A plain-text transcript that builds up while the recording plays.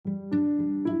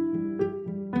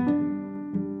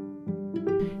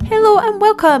Hello and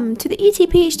welcome to the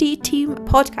ETPHD Team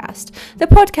Podcast, the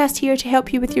podcast here to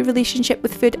help you with your relationship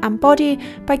with food and body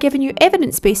by giving you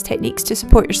evidence-based techniques to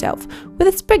support yourself, with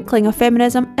a sprinkling of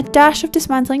feminism, a dash of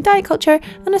dismantling diet culture,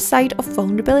 and a side of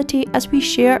vulnerability as we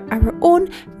share our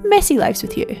own messy lives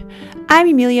with you. I'm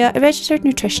Amelia, a registered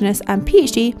nutritionist and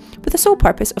PhD with the sole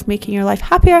purpose of making your life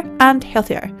happier and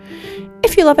healthier.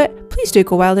 If you love it, please do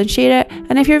go wild and share it,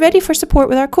 and if you're ready for support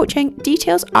with our coaching,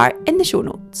 details are in the show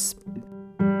notes.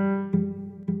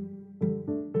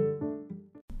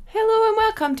 Hello and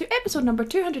welcome to episode number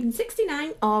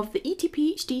 269 of the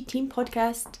ETPHD Team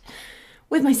Podcast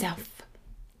with myself,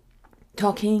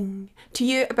 talking to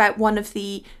you about one of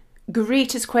the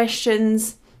greatest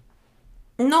questions,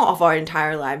 not of our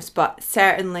entire lives, but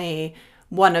certainly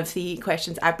one of the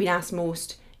questions I've been asked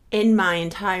most in my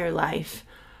entire life.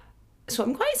 So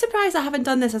I'm quite surprised I haven't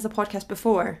done this as a podcast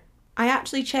before. I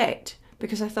actually checked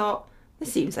because I thought,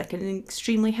 this seems like an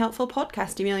extremely helpful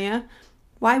podcast, Amelia.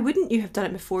 Why wouldn't you have done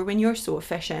it before when you're so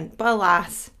efficient? But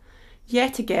alas,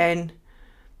 yet again,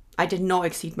 I did not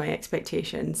exceed my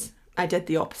expectations. I did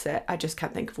the opposite. I just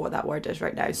can't think of what that word is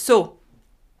right now. So,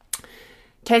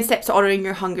 10 steps to honouring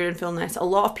your hunger and fullness. A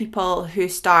lot of people who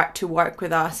start to work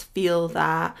with us feel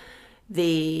that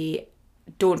they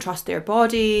don't trust their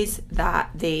bodies,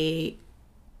 that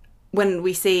when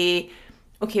we say,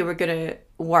 okay, we're going to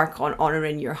work on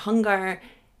honouring your hunger,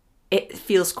 it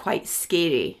feels quite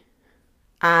scary.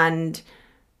 And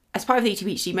as part of the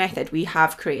ETPHD method, we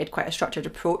have created quite a structured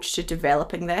approach to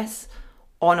developing this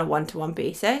on a one-to-one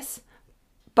basis.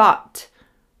 But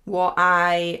what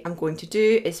I am going to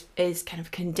do is kind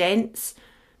of condense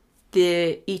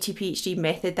the ETPHD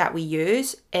method that we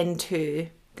use into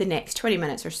the next 20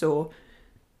 minutes or so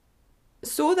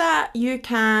that you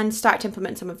can start to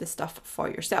implement some of this stuff for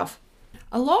yourself.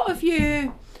 A lot of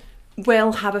you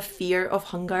will have a fear of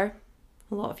hunger.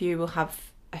 A lot of you will have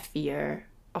a fear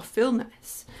of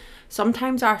fullness.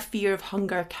 Sometimes our fear of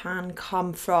hunger can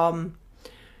come from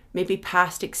maybe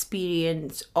past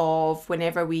experience of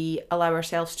whenever we allow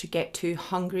ourselves to get too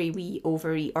hungry, we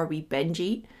overeat or we binge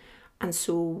eat. And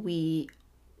so we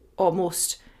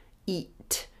almost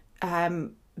eat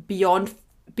beyond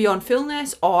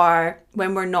fullness, or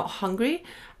when we're not hungry,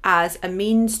 as a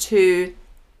means to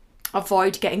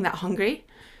avoid getting that hungry.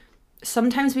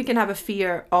 Sometimes we can have a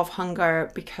fear of hunger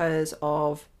because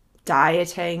of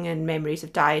dieting and memories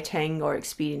of dieting or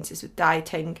experiences with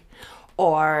dieting,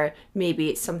 or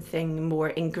maybe it's something more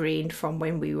ingrained from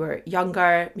when we were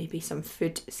younger, maybe some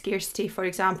food scarcity, for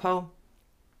example.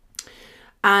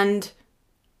 And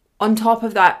on top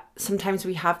of that, sometimes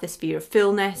we have this fear of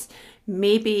fullness.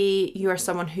 Maybe you are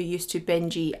someone who used to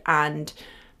binge eat, and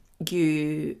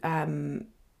you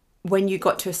when you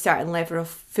got to a certain level of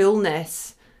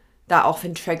fullness, that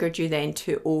often triggered you then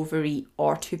to overeat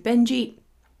or to binge eat.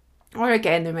 Or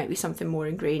again, there might be something more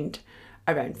ingrained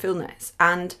around fullness.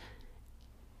 And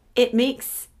it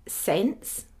makes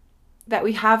sense that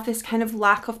we have this kind of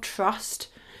lack of trust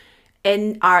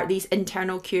in these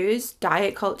internal cues,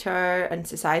 diet culture and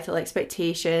societal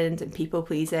expectations and people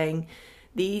pleasing.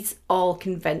 These all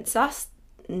convince us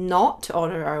not to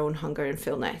honour our own hunger and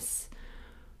fullness.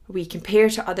 We compare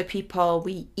to other people,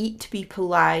 we eat to be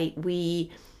polite,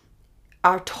 we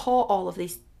are taught all of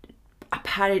these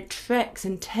apparent tricks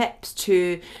and tips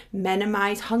to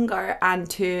minimize hunger and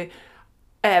to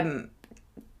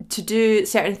do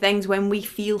certain things when we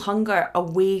feel hunger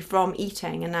away from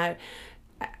eating. And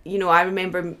I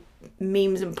remember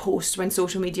memes and posts when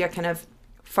social media kind of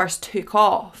first took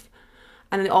off,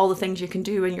 and all the things you can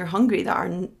do when you're hungry that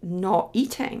are not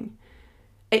eating.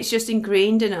 It's just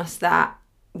ingrained in us that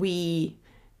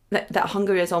that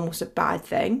hunger is almost a bad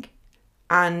thing,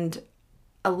 and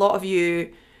a lot of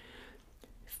you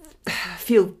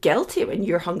feel guilty when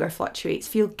your hunger fluctuates,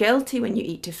 feel guilty when you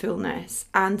eat to fullness,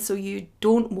 and so you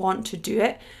don't want to do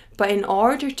it. But in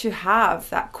order to have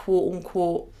that quote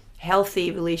unquote healthy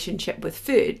relationship with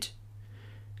food,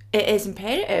 it is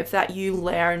imperative that you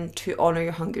learn to honour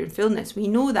your hunger and fullness. We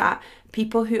know that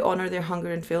people who honour their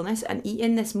hunger and fullness and eat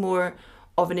in this more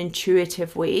of an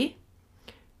intuitive way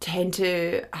tend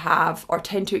to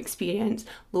experience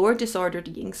lower disordered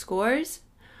eating scores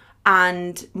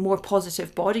and more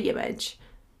positive body image.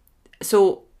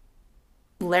 So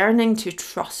learning to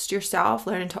trust yourself,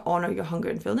 learning to honour your hunger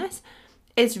and fullness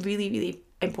is really, really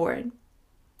important.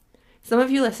 Some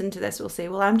of you listen to this will say,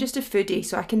 well, I'm just a foodie,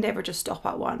 so I can never just stop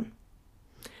at one.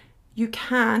 You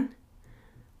can,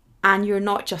 and you're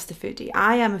not just a foodie.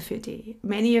 I am a foodie.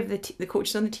 Many of the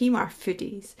coaches on the team are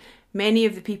foodies. Many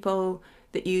of the people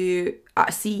that you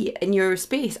see in your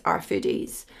space are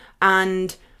foodies.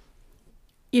 And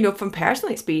from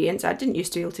personal experience, I didn't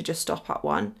used to be able to just stop at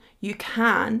one. You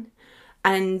can,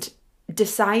 and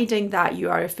deciding that you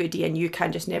are a foodie and you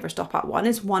can just never stop at one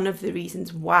is one of the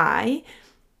reasons why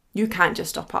you can't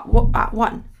just stop at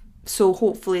one. So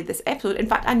hopefully this episode, in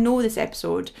fact, I know this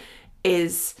episode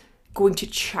is going to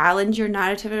challenge your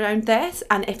narrative around this.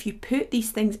 And if you put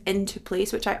these things into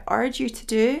place, which I urge you to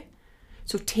do,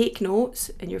 so take notes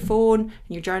in your phone,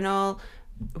 in your journal,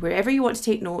 wherever you want to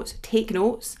take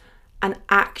notes and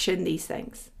action these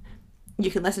things.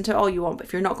 You can listen to it all you want, but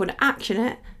if you're not going to action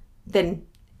it, then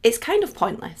it's kind of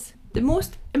pointless. The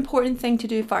most important thing to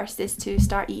do first is to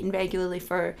start eating regularly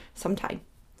for some time.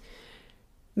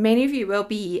 Many of you will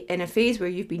be in a phase where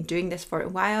you've been doing this for a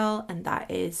while, and that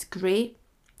is great.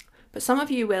 But some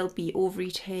of you will be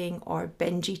overeating or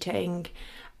binge eating.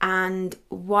 And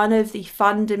one of the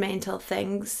fundamental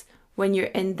things when you're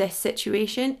in this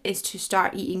situation is to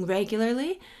start eating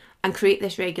regularly and create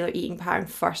this regular eating pattern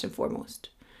first and foremost,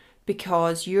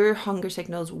 because your hunger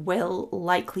signals will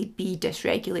likely be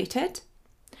dysregulated.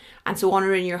 And so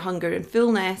honouring your hunger and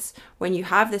fullness when you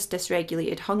have this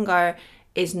dysregulated hunger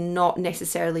is not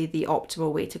necessarily the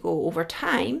optimal way to go. Over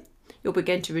time, you'll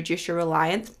begin to reduce your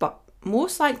reliance, but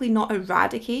most likely not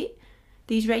eradicate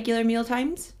these regular meal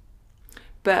times.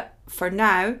 But for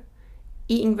now,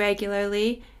 eating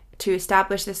regularly to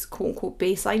establish this quote-unquote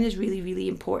baseline is really, really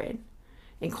important.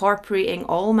 Incorporating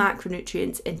all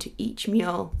macronutrients into each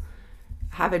meal,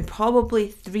 having probably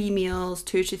 3 meals,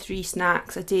 2 to 3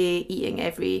 snacks a day, eating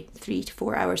every 3 to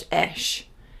 4 hours-ish.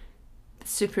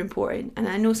 Super important. And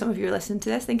I know some of you are listening to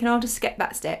this thinking, I'll just skip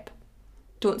that step.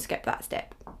 Don't skip that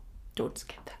step. Don't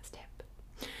skip that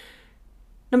step.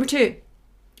 Number 2,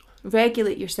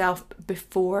 regulate yourself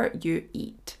before you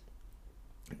eat.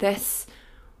 This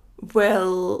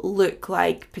will look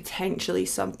like potentially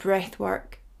some breath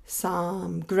work,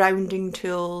 some grounding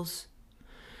tools.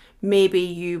 Maybe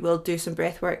you will do some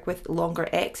breath work with longer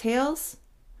exhales.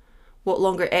 What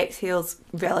longer exhales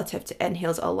relative to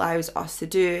inhales allows us to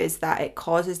do is that it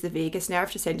causes the vagus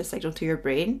nerve to send a signal to your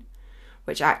brain,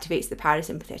 which activates the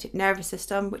parasympathetic nervous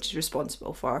system, which is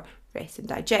responsible for rest and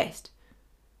digest.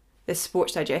 This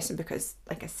supports digestion because,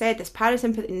 like I said, this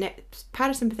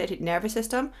parasympathetic nervous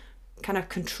system kind of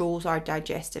controls our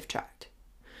digestive tract.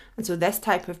 And so this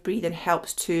type of breathing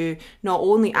helps to not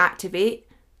only activate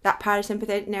that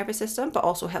parasympathetic nervous system, but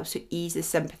also helps to ease the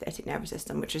sympathetic nervous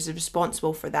system, which is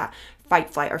responsible for that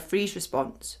fight, flight, or freeze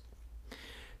response.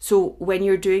 So when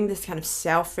you're doing this kind of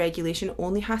self-regulation, it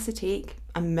only has to take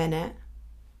a minute.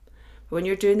 But when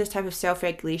you're doing this type of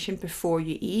self-regulation before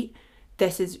you eat,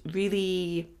 this is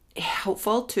really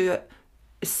helpful to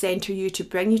center you, to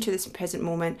bring you to this present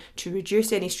moment, to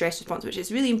reduce any stress response, which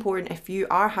is really important if you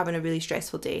are having a really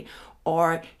stressful day,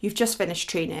 or you've just finished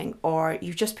training, or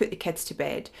you've just put the kids to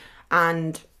bed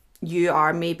and you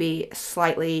are maybe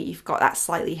you've got that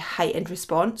slightly heightened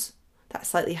response, that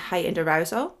slightly heightened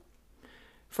arousal.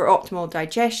 For optimal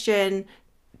digestion,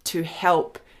 to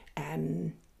help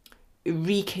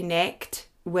reconnect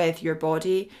with your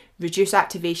body, reduce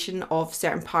activation of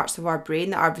certain parts of our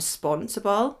brain that are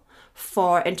responsible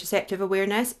for interoceptive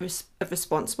awareness,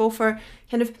 responsible for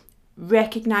kind of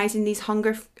recognizing these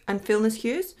hunger and fullness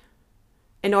cues.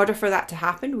 In order for that to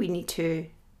happen, we need to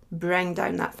bring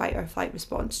down that fight or flight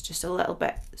response just a little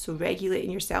bit. So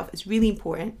regulating yourself is really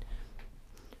important.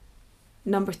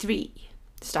 Number 3,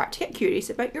 start to get curious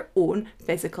about your own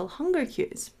physical hunger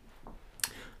cues.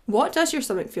 What does your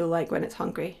stomach feel like when it's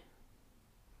hungry?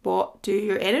 What do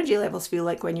your energy levels feel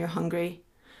like when you're hungry?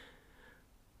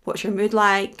 What's your mood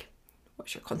like?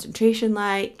 What's your concentration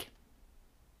like?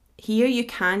 Here you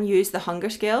can use the hunger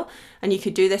scale, and you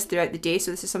could do this throughout the day. So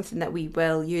this is something that we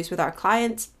will use with our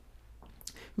clients.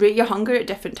 Rate your hunger at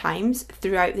different times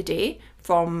throughout the day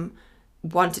from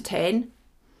 1 to 10.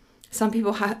 Some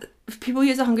people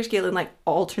use a hunger scale in like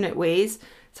alternate ways.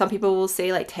 Some people will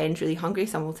say like 10's really hungry,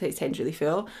 some will say 10's really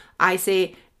full. I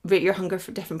say rate your hunger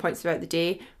for different points throughout the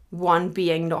day. 1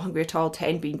 being not hungry at all,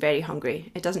 10 being very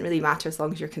hungry. It doesn't really matter as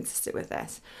long as you're consistent with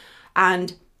this.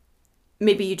 And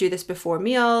maybe you do this before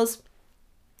meals,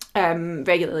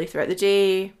 regularly throughout the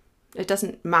day. It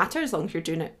doesn't matter as long as you're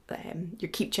doing it, you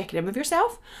keep checking in with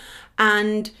yourself.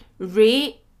 And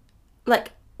rate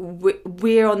like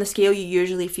where on the scale you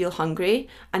usually feel hungry,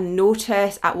 and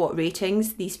notice at what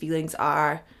ratings these feelings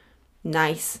are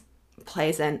nice,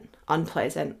 pleasant,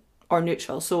 unpleasant, or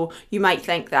neutral. So you might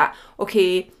think that,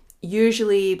 okay,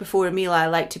 usually before a meal I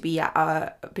like to be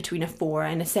at between a 4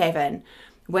 and a 7.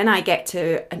 When I get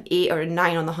to an 8 or a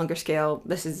 9 on the hunger scale,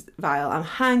 this is vile. I'm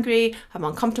hangry, I'm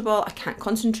uncomfortable, I can't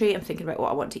concentrate, I'm thinking about what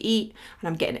I want to eat, and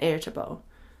I'm getting irritable,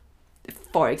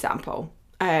 for example.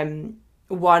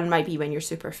 One might be when you're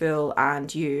super full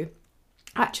and you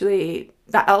actually,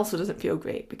 that also doesn't feel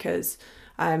great because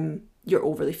you're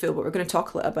overly full, but we're going to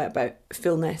talk a little bit about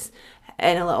fullness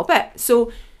in a little bit.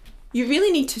 So you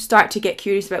really need to start to get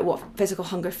curious about what physical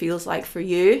hunger feels like for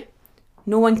you.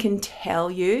 No one can tell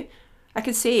you. I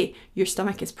could say your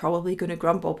stomach is probably going to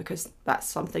grumble because that's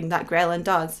something that ghrelin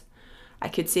does. I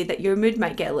could say that your mood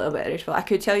might get a little bit irritable. I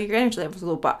could tell you your energy levels are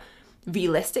low, but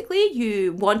realistically,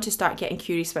 you want to start getting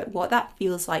curious about what that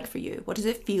feels like for you. What does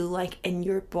it feel like in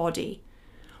your body?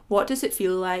 What does it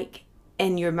feel like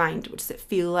in your mind? What does it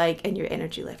feel like in your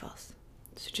energy levels?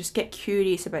 So just get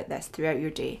curious about this throughout your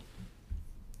day.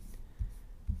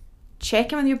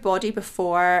 Check in with your body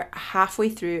before, halfway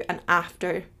through, and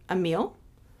after a meal.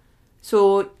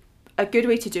 So a good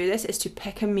way to do this is to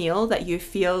pick a meal that you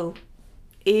feel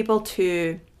able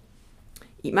to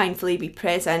eat mindfully, be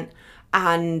present,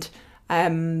 and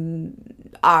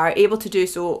are able to do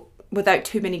so without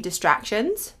too many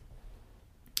distractions.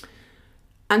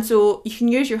 And so you can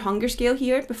use your hunger scale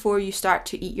here before you start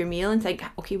to eat your meal and think,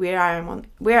 okay, where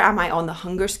am I on the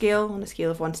hunger scale, on a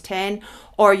scale of 1 to 10?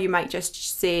 Or you might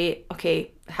just say,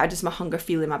 okay, how does my hunger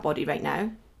feel in my body right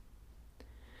now?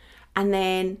 And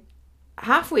then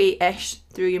halfway-ish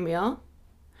through your meal,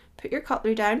 put your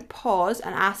cutlery down, pause,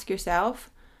 and ask yourself,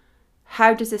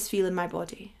 how does this feel in my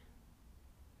body?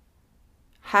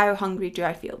 How hungry do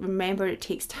I feel? Remember, it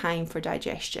takes time for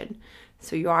digestion.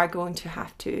 So you are going to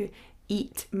have to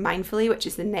eat mindfully, which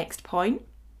is the next point.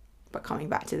 But coming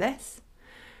back to this,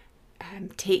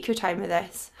 take your time with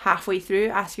this. Halfway through,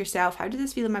 ask yourself, how does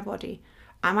this feel in my body?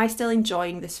 Am I still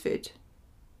enjoying this food?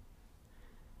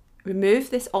 Remove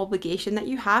this obligation that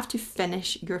you have to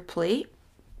finish your plate.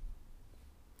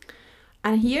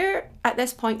 And here, at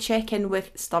this point, check in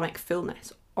with stomach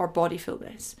fullness or body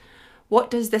fullness.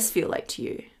 What does this feel like to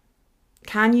you?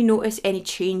 Can you notice any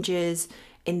changes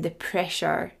in the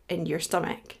pressure in your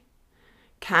stomach?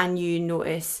 Can you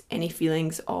notice any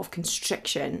feelings of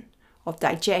constriction, of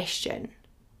digestion?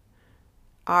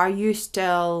 Are you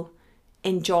still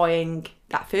enjoying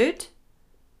that food?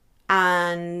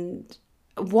 And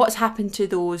what's happened to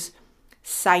those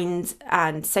signs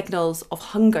and signals of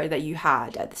hunger that you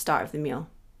had at the start of the meal?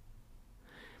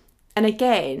 And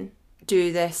again,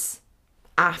 do this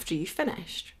after you've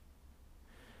finished.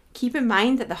 Keep in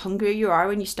mind that the hungrier you are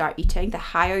when you start eating, the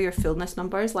higher your fullness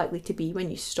number is likely to be when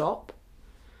you stop.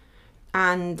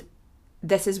 And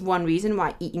this is one reason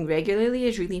why eating regularly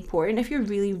is really important. If you're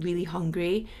really, really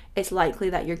hungry, it's likely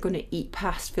that you're going to eat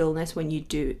past fullness when you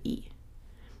do eat.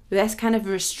 This kind of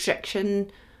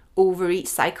restriction overeat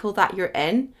cycle that you're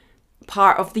in,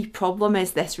 part of the problem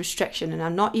is this restriction. And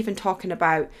I'm not even talking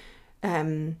about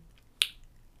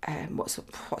what's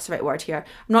the right word here?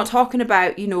 I'm not talking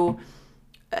about,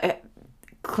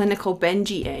 clinical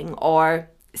binge eating or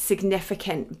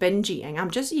significant binge eating.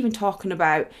 I'm just even talking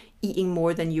about eating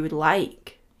more than you would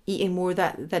like, eating more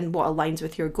than what aligns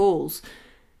with your goals.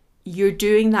 You're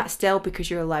doing that still because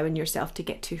you're allowing yourself to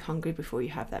get too hungry before you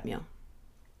have that meal.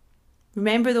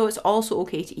 Remember though, it's also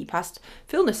okay to eat past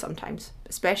fullness sometimes,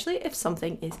 especially if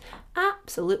something is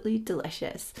absolutely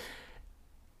delicious.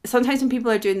 Sometimes when people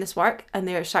are doing this work and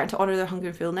they're starting to honour their hunger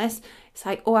and fullness, it's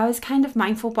like, oh, I was kind of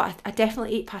mindful, but I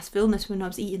definitely ate past fullness when I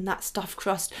was eating that stuffed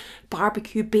crust,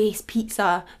 barbecue-based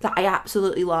pizza that I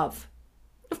absolutely love.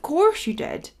 Of course you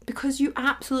did, because you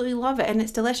absolutely love it and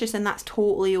it's delicious, and that's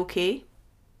totally okay.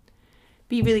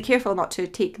 Be really careful not to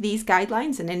take these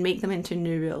guidelines and then make them into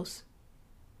new rules.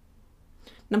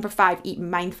 Number 5, eat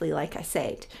mindfully, like I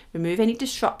said. Remove any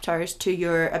disruptors to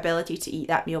your ability to eat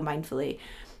that meal mindfully.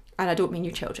 And I don't mean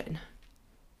your children.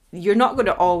 You're not going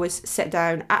to always sit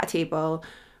down at a table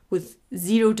with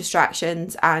zero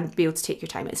distractions and be able to take your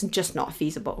time. It's just not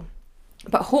feasible.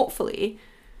 But hopefully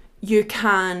you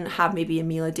can have maybe a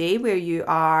meal a day where you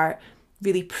are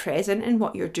really present in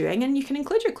what you're doing, and you can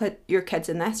include your kids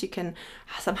in this. You can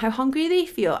ask them how hungry they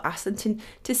feel. Ask them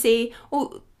to say,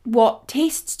 oh, what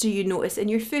tastes do you notice in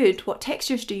your food? What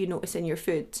textures do you notice in your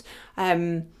food?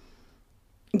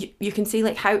 You can say,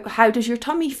 like, how does your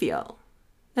tummy feel?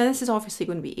 Now, this is obviously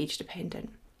going to be age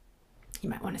dependent. You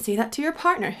might want to say that to your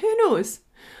partner. Who knows?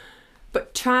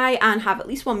 But try and have at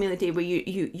least one meal a day where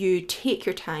you take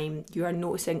your time. You are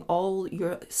noticing all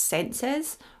your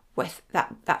senses with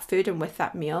that food and with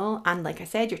that meal. And like I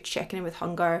said, you're checking in with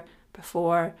hunger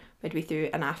before, midway through,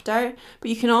 and after. But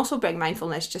you can also bring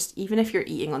mindfulness just even if you're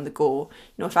eating on the go.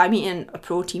 If I'm eating a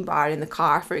protein bar in the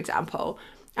car, for example,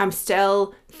 I'm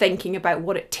still thinking about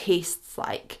what it tastes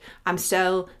like. I'm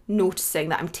still noticing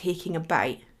that I'm taking a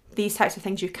bite. These types of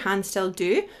things you can still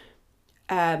do,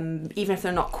 even if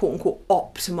they're not quote unquote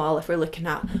optimal. If we're looking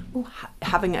at,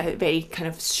 having a very kind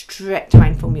of strict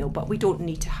mindful meal, but we don't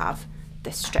need to have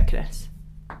this strictness.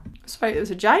 Sorry, there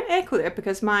was a giant echo there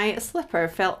because my slipper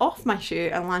fell off my shoe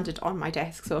and landed on my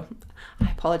desk, so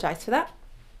I apologise for that.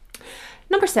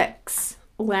 Number 6,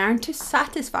 learn to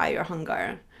satisfy your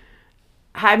hunger.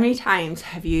 How many times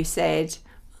have you said,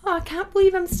 oh, I can't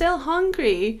believe I'm still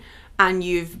hungry, and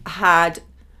you've had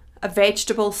a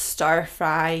vegetable stir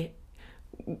fry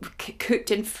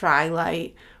cooked in fry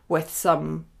light with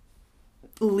some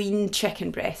lean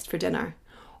chicken breast for dinner?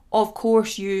 Of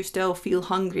course you still feel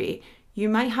hungry. You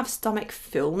might have stomach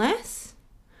fullness,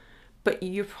 but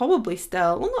you're probably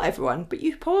still, well, not everyone, but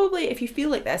you probably, if you feel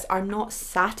like this, are not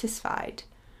satisfied.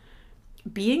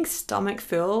 Being stomach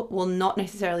full will not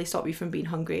necessarily stop you from being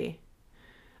hungry.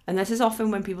 And this is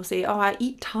often when people say, oh, I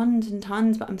eat tons and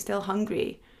tons, but I'm still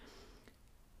hungry.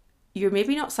 You're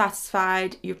maybe not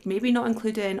satisfied. You're maybe not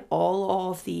including all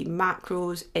of the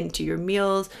macros into your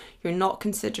meals. You're not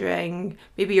considering,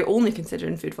 maybe you're only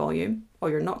considering food volume, or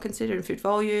you're not considering food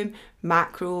volume,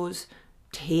 macros,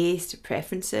 taste,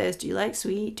 preferences. Do you like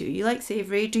sweet? Do you like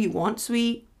savoury? Do you want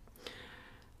sweet?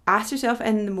 Ask yourself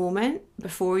in the moment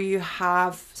before you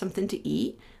have something to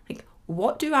eat, like,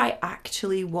 what do I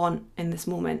actually want in this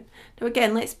moment? Now,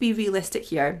 again, let's be realistic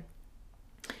here.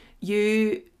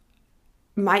 You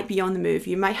might be on the move.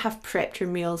 You might have prepped your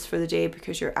meals for the day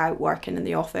because you're out working in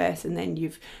the office, and then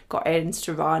you've got errands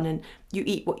to run, and you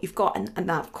eat what you've got, and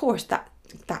that, of course,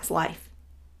 that's life.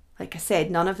 Like I said,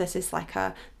 none of this is like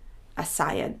a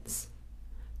science.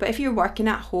 But if you're working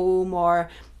at home or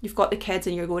you've got the kids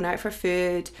and you're going out for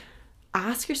food,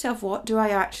 ask yourself, what do I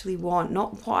actually want?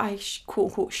 Not what I quote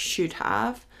unquote should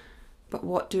have, but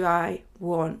what do I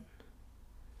want?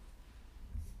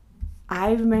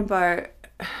 I remember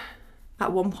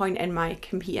at one point in my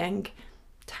competing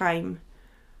time,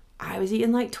 I was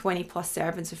eating like 20 plus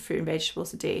servings of fruit and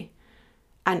vegetables a day.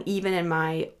 And even in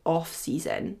my off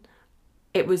season,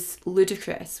 it was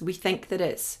ludicrous.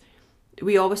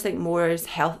 We always think more is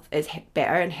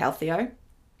better and healthier.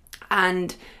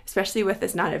 And especially with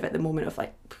this narrative at the moment of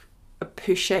like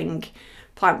pushing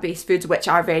plant-based foods, which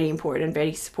are very important and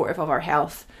very supportive of our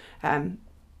health, but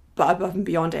above and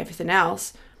beyond everything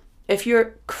else, if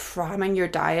you're cramming your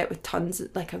diet with tons,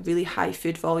 like a really high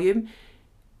food volume,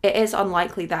 it is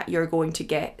unlikely that you're going to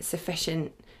get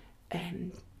sufficient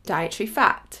dietary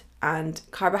fat and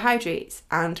carbohydrates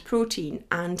and protein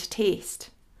and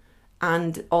taste,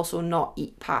 and also not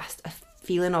eat past a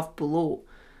feeling of bloat.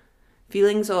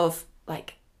 Feelings of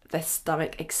like this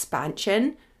stomach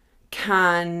expansion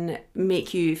can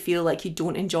make you feel like you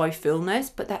don't enjoy fullness,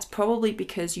 but that's probably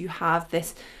because you have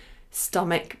this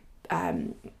stomach,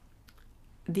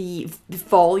 the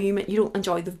volume, you don't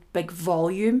enjoy the big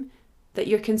volume that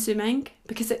you're consuming,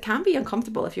 because it can be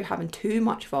uncomfortable if you're having too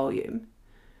much volume.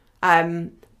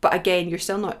 But again, you're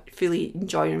still not fully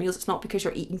enjoying your meals. It's not because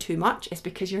you're eating too much, it's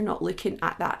because you're not looking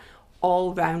at that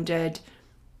all-rounded,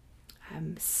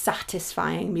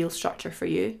 satisfying meal structure for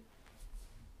you.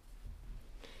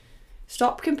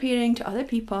 Stop comparing to other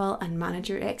people and manage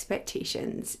your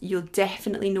expectations. You'll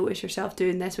definitely notice yourself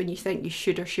doing this when you think you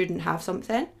should or shouldn't have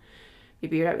something.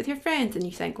 Maybe you're out with your friends and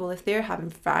you think, well, if they're having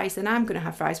fries, then I'm going to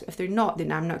have fries. But if they're not,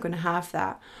 then I'm not going to have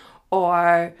that.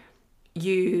 Or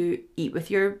you eat with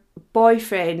your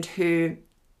boyfriend who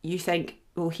you think,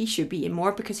 well, he should be eating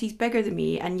more because he's bigger than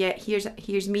me. And yet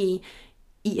here's me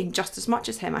eating just as much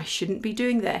as him. I shouldn't be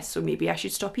doing this. So maybe I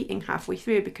should stop eating halfway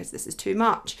through because this is too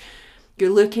much.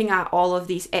 You're looking at all of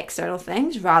these external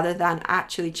things rather than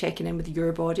actually checking in with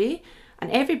your body. And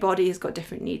every body has got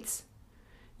different needs.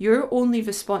 Your only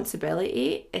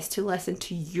responsibility is to listen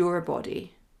to your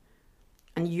body.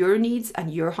 And your needs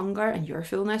and your hunger and your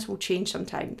fullness will change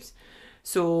sometimes.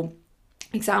 So,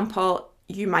 example,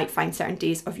 you might find certain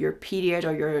days of your period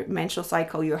or your menstrual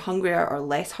cycle you're hungrier or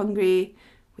less hungry.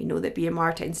 We know that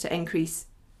BMR tends to increase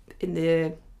in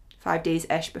the 5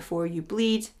 days-ish before you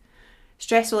bleed.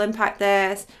 Stress will impact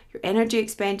this, your energy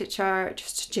expenditure,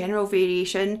 just general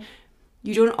variation.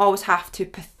 You don't always have to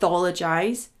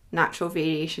pathologize natural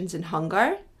variations in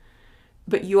hunger,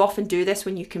 but you often do this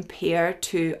when you compare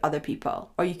to other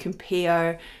people or you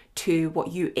compare to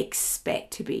what you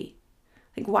expect to be.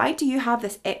 Like, why do you have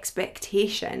this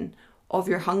expectation of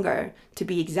your hunger to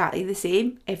be exactly the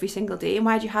same every single day? And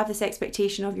why do you have this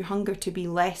expectation of your hunger to be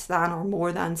less than or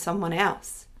more than someone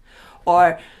else?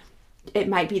 Or it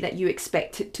might be that you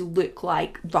expect it to look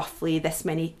like roughly this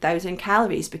many 1,000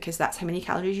 calories because that's how many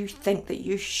calories you think that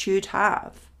you should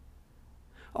have.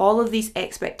 All of these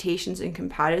expectations and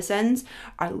comparisons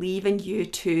are leaving you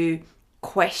to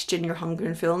question your hunger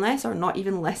and fullness or not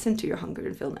even listen to your hunger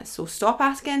and fullness. So stop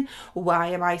asking, why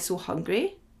am I so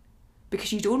hungry?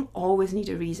 because you don't always need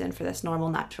a reason for this normal,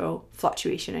 natural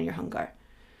fluctuation in your hunger.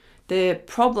 The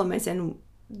problem is in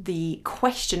the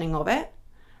questioning of it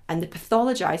and the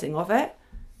pathologizing of it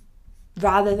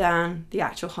rather than the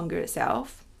actual hunger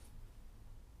itself.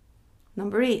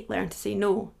 Number 8, learn to say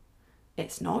no.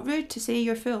 It's not rude to say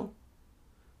you're full.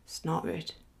 It's not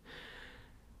rude.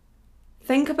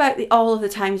 Think about all of the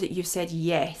times that you've said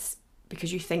yes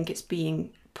because you think it's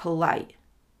being polite.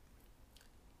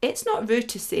 It's not rude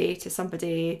to say to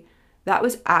somebody, that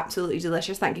was absolutely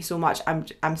delicious, thank you so much,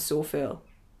 I'm so full.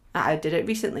 I did it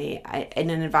recently in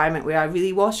an environment where I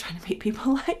really was trying to make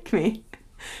people like me.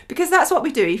 Because that's what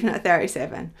we do even at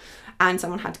 37. And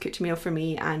someone had cooked a meal for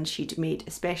me, and she'd made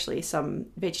especially some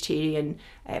vegetarian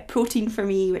protein for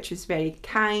me, which was very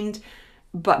kind,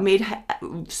 but made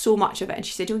so much of it. And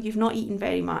she said, oh, you've not eaten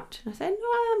very much. And I said,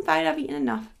 no, I'm fine, I've eaten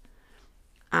enough.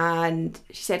 And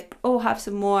she said, oh, have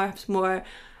some more.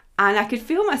 And I could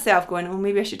feel myself going, oh,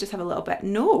 maybe I should just have a little bit.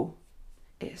 No,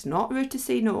 it's not rude to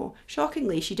say no.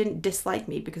 Shockingly, she didn't dislike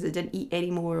me because I didn't eat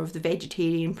any more of the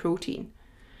vegetarian protein.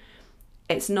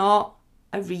 It's not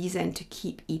a reason to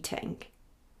keep eating.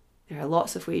 There are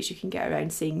lots of ways you can get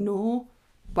around saying no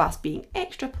whilst being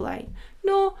extra polite.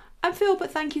 No, I'm full,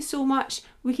 but thank you so much.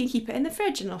 We can keep it in the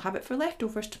fridge and I'll have it for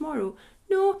leftovers tomorrow.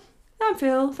 No, I'm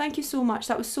full, thank you so much.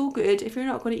 That was so good. If you're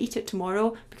not going to eat it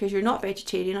tomorrow because you're not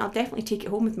vegetarian, I'll definitely take it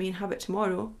home with me and have it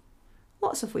tomorrow.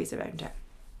 Lots of ways around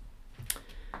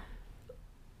it.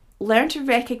 Learn to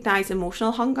recognise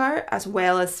emotional hunger as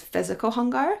well as physical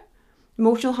hunger.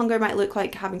 Emotional hunger might look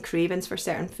like having cravings for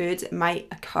certain foods. It might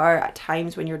occur at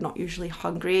times when you're not usually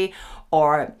hungry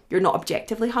or you're not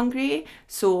objectively hungry.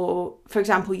 So, for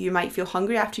example, you might feel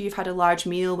hungry after you've had a large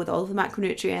meal with all of the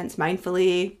macronutrients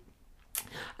mindfully,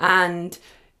 and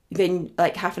then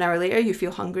like half an hour later you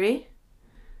feel hungry.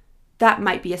 That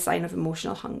might be a sign of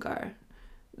emotional hunger.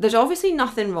 There's obviously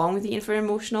nothing wrong with eating for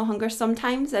emotional hunger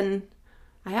sometimes, and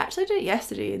I actually did it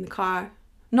yesterday in the car.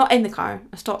 Not in the car,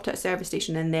 I stopped at a service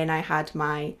station and then I had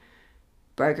my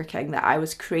Burger King that I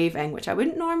was craving, which I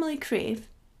wouldn't normally crave,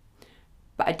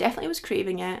 but I definitely was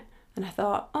craving it. And I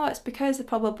thought, oh, it's because I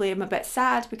probably am a bit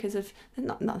sad because of,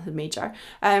 nothing major,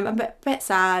 I'm a bit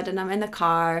sad and I'm in the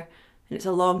car and it's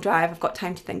a long drive, I've got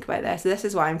time to think about this. This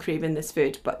is why I'm craving this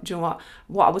food. But do you know what?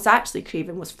 What I was actually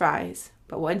craving was fries.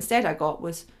 But what instead I got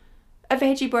was a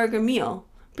veggie burger meal,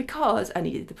 because I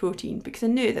needed the protein, because I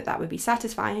knew that that would be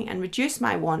satisfying and reduce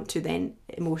my want to then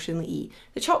emotionally eat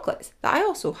the chocolates that I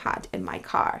also had in my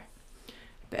car.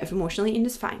 A bit of emotional eating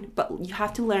is fine, but you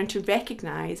have to learn to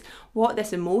recognise what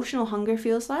this emotional hunger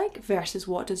feels like versus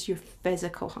what does your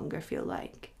physical hunger feel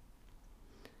like.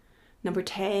 Number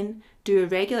 10, do a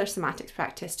regular somatics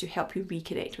practice to help you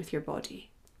reconnect with your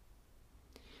body.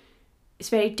 It's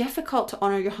very difficult to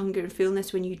honour your hunger and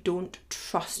fullness when you don't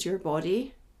trust your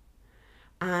body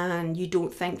and you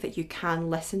don't think that you can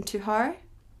listen to her,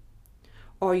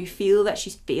 or you feel that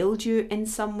she's failed you in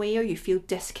some way, or you feel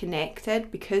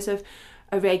disconnected because of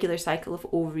a regular cycle of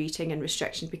overeating and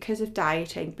restriction, because of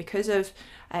dieting, because of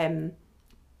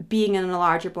being in a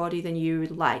larger body than you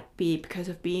would like, because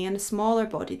of being in a smaller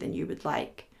body than you would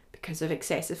like, because of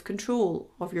excessive control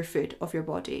of your food, of your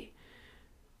body.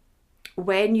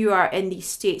 When you are in these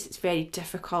states, it's very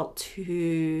difficult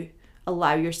to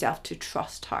allow yourself to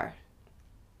trust her.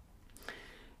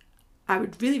 I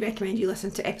would really recommend you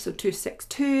listen to episode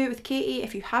 262 with Katie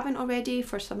if you haven't already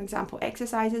for some example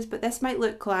exercises, but this might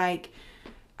look like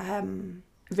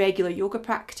regular yoga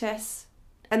practice.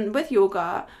 And with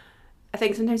yoga, I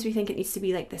think sometimes we think it needs to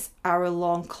be like this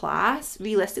hour-long class.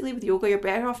 Realistically, with yoga, you're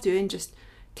better off doing just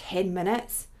 10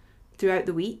 minutes throughout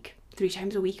the week, 3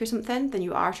 times a week or something, than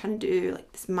you are trying to do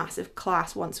like this massive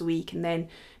class once a week and then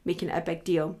making it a big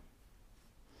deal.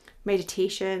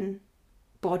 Meditation,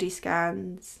 body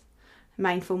scans,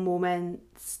 mindful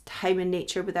moments, time in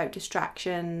nature without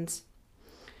distractions.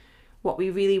 What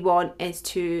we really want is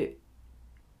to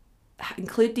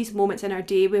include these moments in our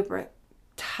day where we're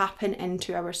tapping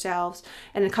into ourselves.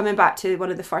 And then coming back to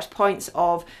one of the first points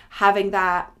of having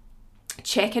that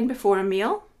check-in before a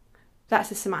meal, that's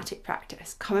a somatic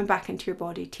practice. Coming back into your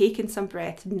body, taking some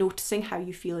breath, noticing how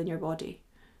you feel in your body.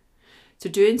 So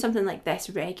doing something like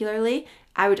this regularly,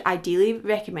 I would ideally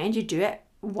recommend you do it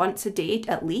once a day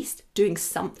at least, doing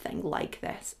something like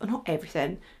this. Not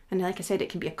everything, and like I said, it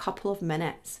can be a couple of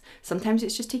minutes. Sometimes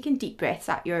it's just taking deep breaths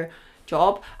at your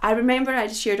job. I remember I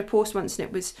just shared a post once and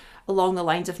it was along the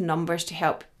lines of numbers to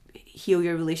help heal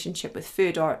your relationship with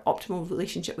food, or optimal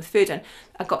relationship with food, and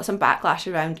I got some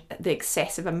backlash around the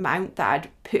excessive amount that I'd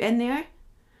put in there.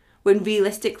 When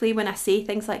realistically, when I say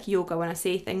things like yoga, when I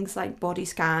say things like body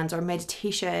scans or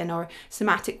meditation or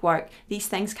somatic work, these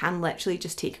things can literally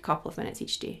just take a couple of minutes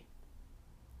each day.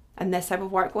 And this type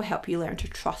of work will help you learn to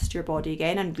trust your body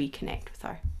again and reconnect with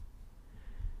her.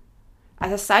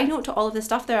 As a side note to all of this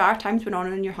stuff, there are times when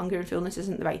honouring your hunger and fullness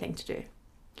isn't the right thing to do.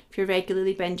 If you're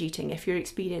regularly binge eating, if you're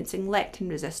experiencing leptin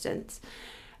resistance,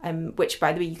 which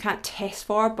by the way you can't test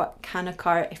for but can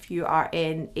occur if you are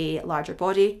in a larger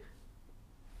body,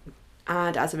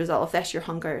 and as a result of this your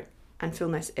hunger and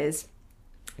fullness is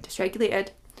dysregulated.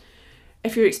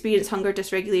 If you're experiencing hunger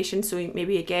dysregulation, so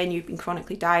maybe again you've been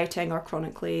chronically dieting or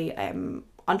chronically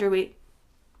underweight.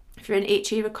 If you're in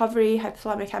HA recovery,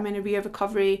 hypothalamic amenorrhea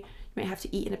recovery, you might have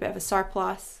to eat in a bit of a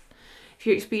surplus. If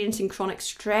you're experiencing chronic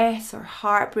stress or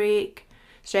heartbreak,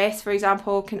 stress, for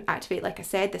example, can activate, like I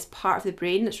said, this part of the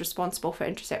brain that's responsible for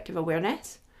interoceptive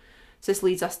awareness. So this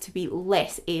leads us to be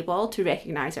less able to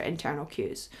recognise our internal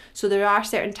cues. So there are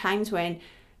certain times when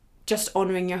just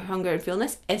honouring your hunger and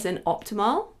fullness isn't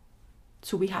optimal.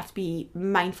 So we have to be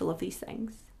mindful of these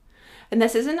things. And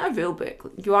this isn't a rule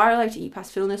book. You are allowed to eat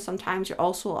past fullness. Sometimes you're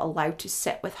also allowed to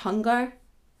sit with hunger.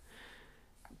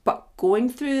 But going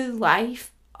through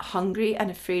life hungry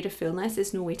and afraid of fullness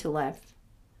is no way to live.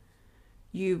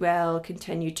 You will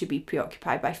continue to be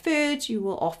preoccupied by food. You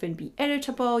will often be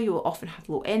irritable. You will often have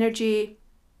low energy.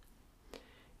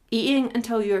 Eating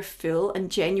until you're full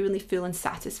and genuinely full and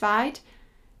satisfied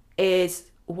is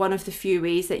one of the few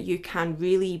ways that you can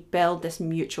really build this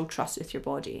mutual trust with your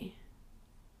body.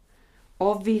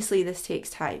 Obviously, this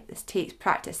takes time. This takes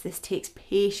practice. This takes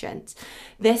patience.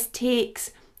 This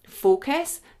takes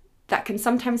focus that can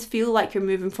sometimes feel like you're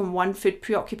moving from one food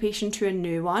preoccupation to a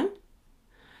new one.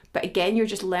 But again, you're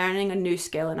just learning a new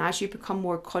skill, and as you become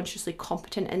more consciously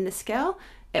competent in the skill,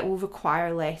 it will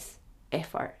require less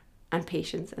effort and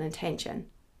patience and attention.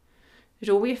 There's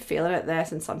always a failure at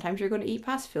this, and sometimes you're going to eat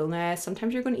past fullness,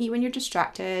 sometimes you're going to eat when you're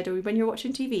distracted or when you're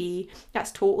watching TV.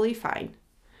 That's totally fine.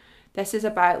 This is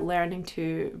about learning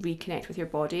to reconnect with your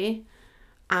body.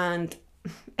 And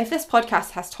if this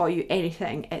podcast has taught you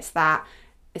anything, it's that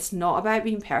it's not about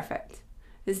being perfect.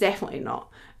 It's definitely not.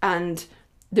 And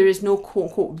there is no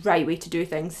quote-unquote right way to do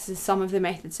things. This is some of the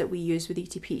methods that we use with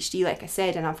ETPHD, like I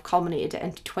said, and I've culminated it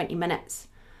into 20 minutes.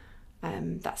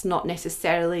 That's not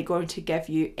necessarily going to give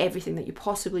you everything that you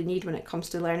possibly need when it comes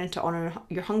to learning to honour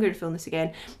your hunger and fullness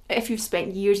again, if you've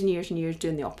spent years and years and years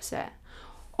doing the opposite.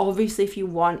 Obviously, if you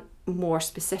want more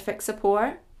specific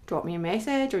support, drop me a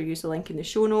message or use the link in the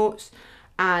show notes,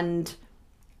 and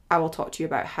I will talk to you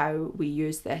about how we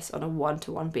use this on a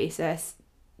one-to-one basis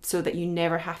so that you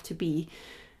never have to be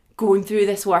going through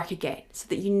this work again, so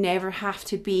that you never have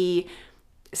to be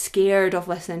scared of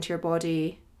listening to your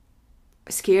body,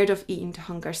 scared of eating to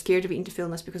hunger, scared of eating to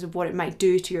fullness because of what it might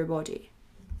do to your body,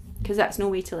 because that's no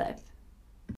way to live.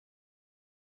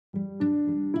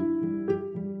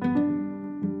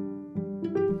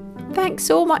 Thanks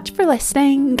so much for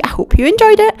listening. I hope you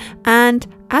enjoyed it, and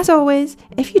as always,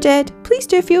 if you did, please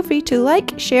do feel free to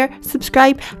like, share,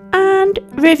 subscribe and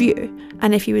review.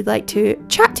 And if you would like to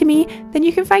chat to me, then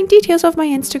you can find details of my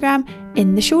Instagram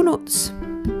in the show notes.